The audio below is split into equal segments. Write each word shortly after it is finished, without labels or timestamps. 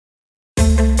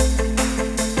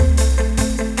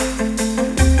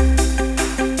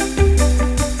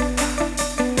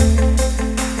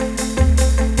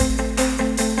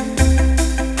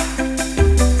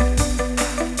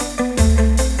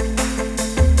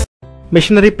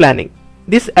Machinery planning.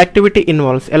 This activity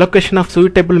involves allocation of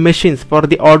suitable machines for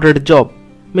the ordered job.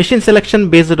 Machine selection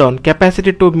based on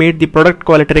capacity to meet the product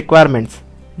quality requirements.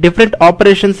 Different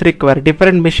operations require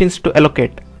different machines to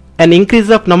allocate. An increase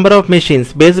of number of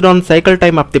machines based on cycle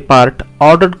time of the part,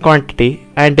 ordered quantity,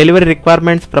 and delivery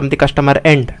requirements from the customer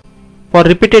end. For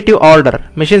repetitive order,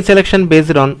 machine selection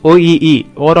based on OEE,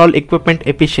 overall equipment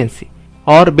efficiency,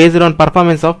 or based on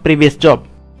performance of previous job.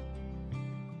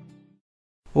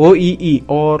 OEE,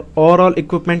 or overall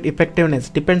equipment effectiveness,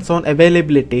 depends on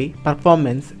availability,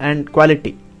 performance, and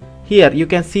quality. Here you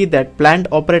can see that planned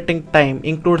operating time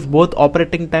includes both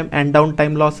operating time and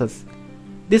downtime losses.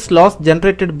 This loss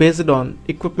generated based on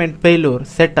equipment failure,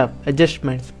 setup,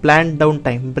 adjustments, planned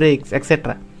downtime, breaks,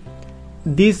 etc.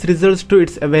 These results to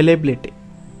its availability.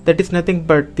 That is nothing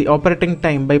but the operating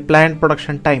time by planned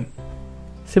production time.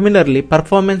 Similarly,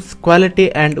 performance,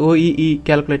 quality, and OEE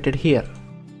calculated here.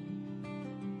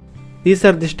 These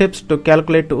are the steps to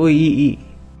calculate OEE.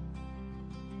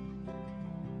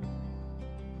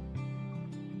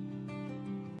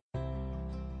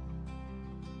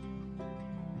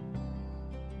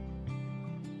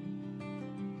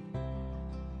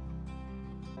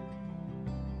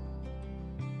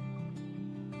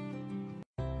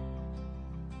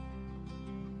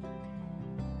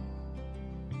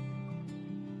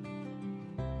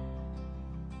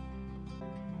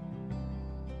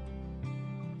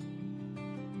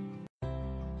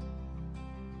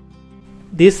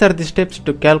 These are the steps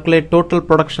to calculate total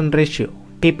production ratio,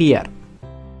 TPR.